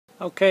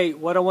Okay,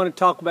 what I want to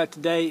talk about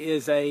today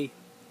is a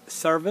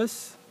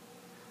service.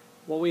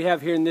 What we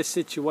have here in this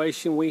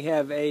situation, we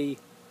have a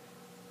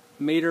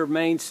meter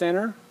main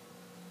center.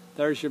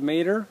 There's your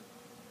meter.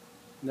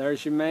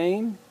 There's your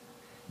main.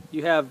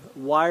 You have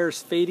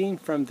wires feeding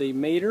from the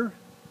meter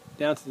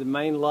down to the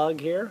main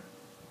lug here.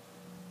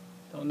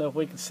 Don't know if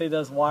we can see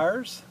those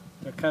wires.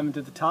 They're coming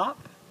to the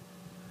top.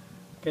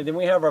 Okay, then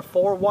we have our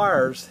 4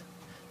 wires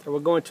that we're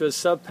going to a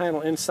sub panel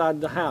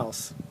inside the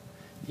house.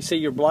 You see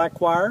your black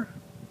wire,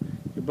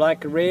 your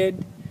black and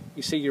red,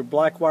 you see your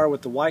black wire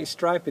with the white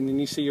stripe, and then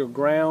you see your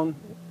ground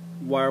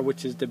wire,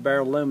 which is the bare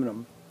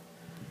aluminum.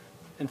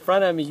 In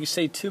front of me you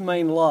see 2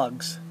 main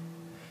lugs.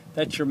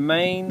 That's your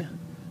main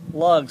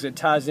lugs that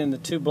ties in the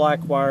 2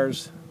 black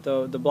wires,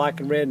 the black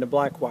and red and the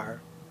black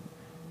wire.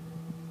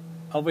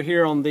 Over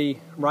here on the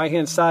right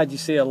hand side you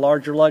see a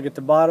larger lug at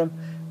the bottom.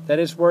 That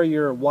is where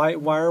your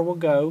white wire will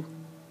go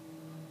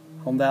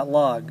on that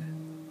lug.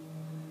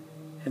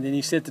 And then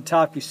you see at the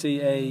top you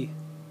see a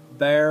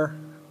bare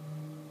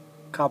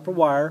copper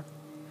wire.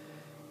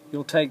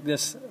 You'll take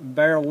this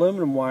bare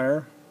aluminum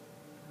wire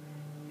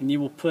and you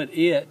will put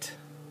it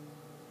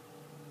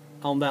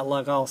on that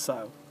lug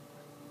also.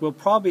 We'll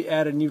probably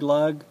add a new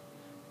lug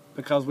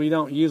because we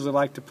don't usually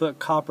like to put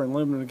copper and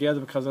aluminum together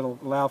because it'll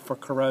allow for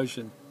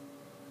corrosion.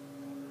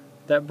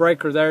 That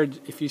breaker there,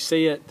 if you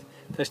see it,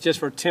 that's just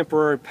for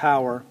temporary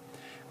power.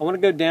 I want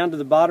to go down to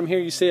the bottom here.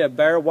 You see a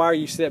bare wire.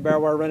 You see that bare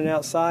wire running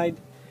outside.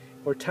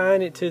 We're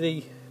tying it to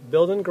the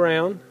building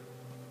ground.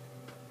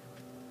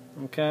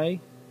 Okay,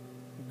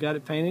 we've got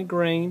it painted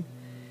green,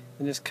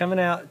 and it's coming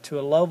out to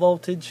a low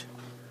voltage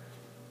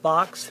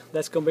box.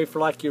 That's going to be for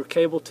like your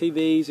cable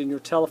TVs and your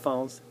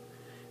telephones.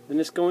 Then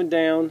it's going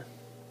down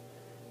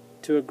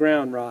to a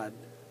ground rod.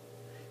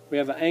 We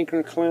have an anchor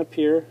and clamp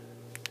here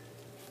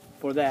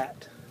for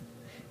that.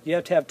 You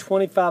have to have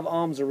 25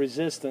 ohms of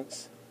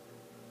resistance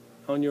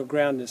on your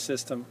grounding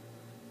system.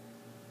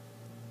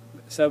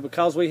 So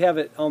because we have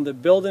it on the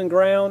building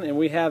ground and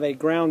we have a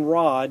ground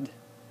rod,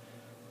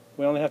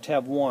 we only have to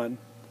have 1.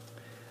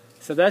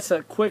 So that's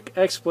a quick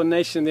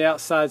explanation of the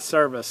outside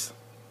service.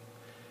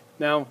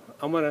 Now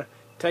I'm going to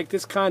take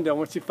this conduit. I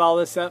want you to follow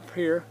this up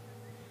here.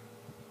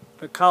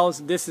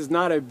 Because this is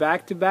not a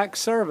back-to-back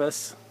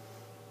service,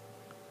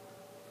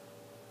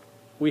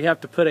 we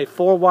have to put a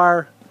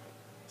 4-wire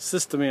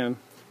system in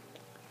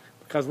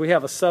because we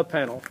have a sub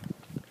panel.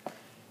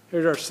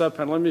 Here's our sub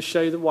panel. Let me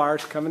show you the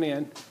wires coming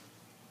in.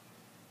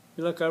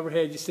 You look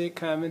overhead, you see it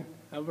coming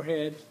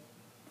overhead.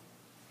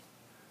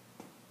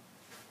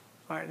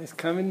 Alright, it's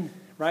coming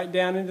right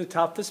down into the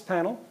top of this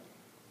panel.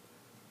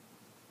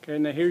 Okay,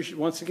 now here's,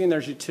 once again,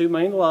 there's your 2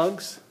 main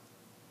lugs.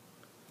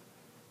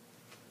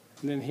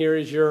 And then here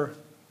is your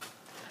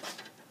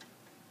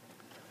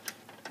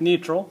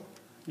neutral,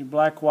 your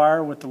black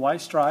wire with the white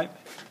stripe.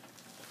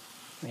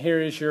 And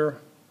here is your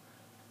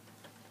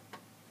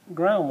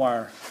ground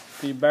wire,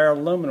 the bare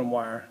aluminum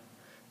wire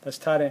that's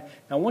tied in.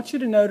 Now I want you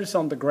to notice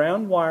on the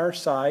ground wire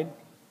side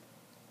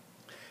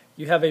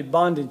you have a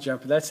bonding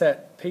jumper. That's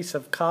that piece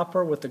of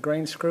copper with the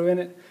green screw in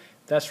it.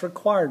 That's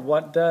required.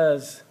 What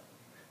does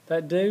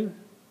that do?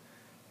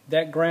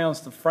 That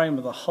grounds the frame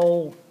of the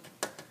whole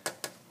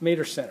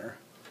meter center.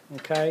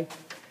 Okay,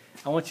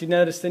 I want you to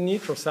notice the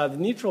neutral side. The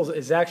neutral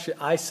is actually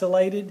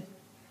isolated.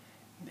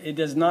 It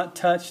does not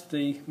touch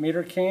the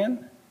meter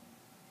can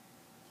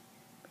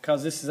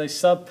because this is a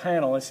sub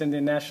panel. It's in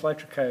the National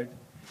Electric Code.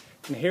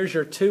 And here's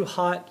your 2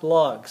 hot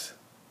lugs.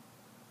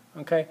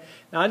 Okay,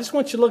 now I just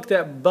want you to look at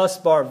that bus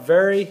bar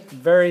very,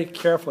 very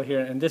carefully here.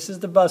 And this is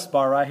the bus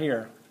bar right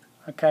here.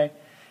 Okay,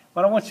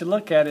 what I want you to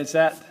look at is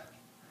at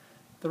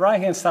the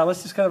right hand side.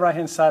 Let's just go to the right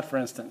hand side for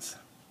instance.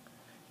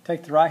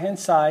 Take the right hand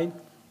side.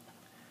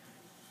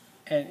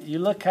 And you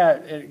look how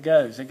it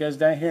goes. It goes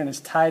down here and it's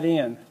tied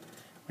in.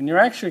 When you're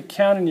actually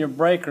counting your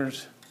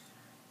breakers,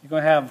 you're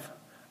going to have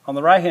on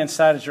the right hand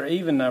side is your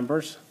even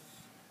numbers,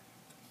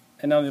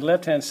 and on the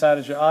left hand side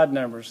is your odd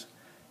numbers.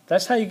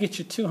 That's how you get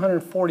your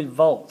 240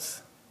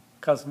 volts.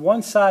 Because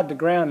one side to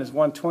ground is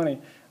 120.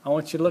 I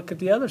want you to look at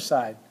the other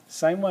side.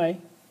 Same way.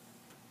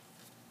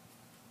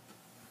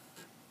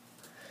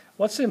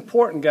 What's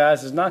important,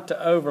 guys, is not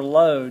to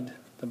overload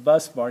the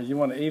bus bar. You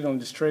want to evenly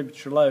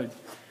distribute your load.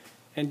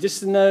 And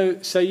just to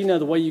know, so you know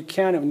the way you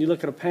count it, when you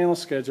look at a panel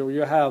schedule,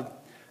 you'll have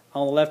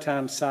on the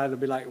left-hand side it'll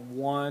be like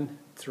 1,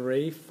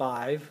 3,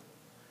 5,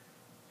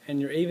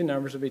 and your even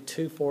numbers will be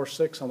 2, 4,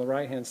 6 on the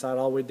right-hand side,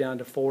 all the way down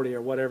to 40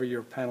 or whatever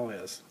your panel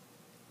is.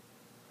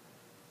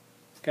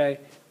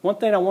 Okay. One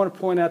thing I want to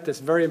point out that's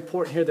very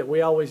important here that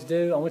we always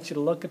do, I want you to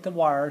look at the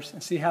wires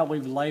and see how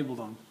we've labeled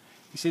them.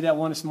 You see that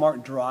one that's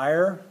marked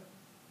dryer,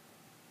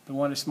 the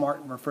one that's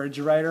marked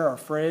refrigerator or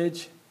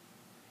fridge,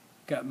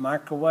 got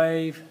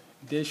microwave,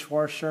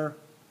 dishwasher,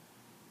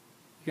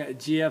 you got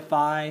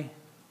GFI,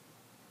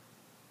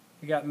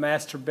 you got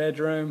master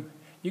bedroom.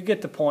 You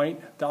get the point.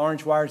 The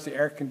orange wire is the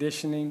air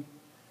conditioning.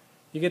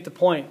 You get the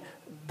point.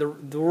 The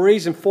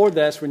reason for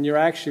that is when you're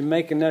actually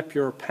making up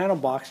your panel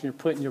box and you're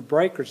putting your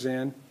breakers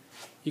in,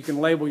 you can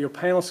label your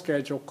panel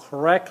schedule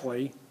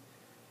correctly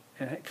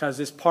because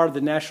it's part of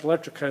the National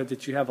Electric Code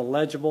that you have a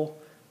legible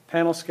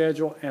panel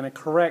schedule and a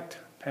correct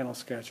panel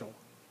schedule.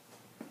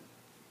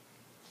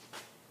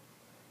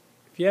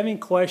 If you have any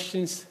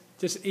questions,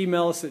 just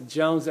email us at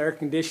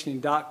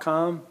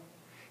jonesairconditioning.com.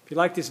 If you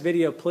like this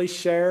video, please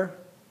share,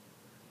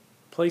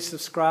 please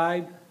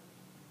subscribe,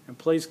 and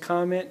please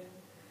comment.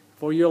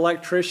 For you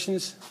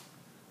electricians,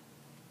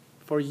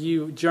 for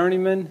you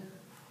journeymen,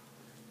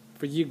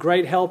 for you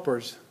great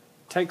helpers,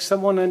 take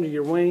someone under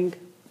your wing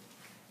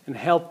and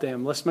help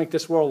them. Let's make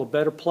this world a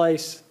better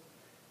place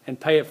and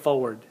pay it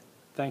forward.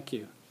 Thank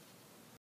you.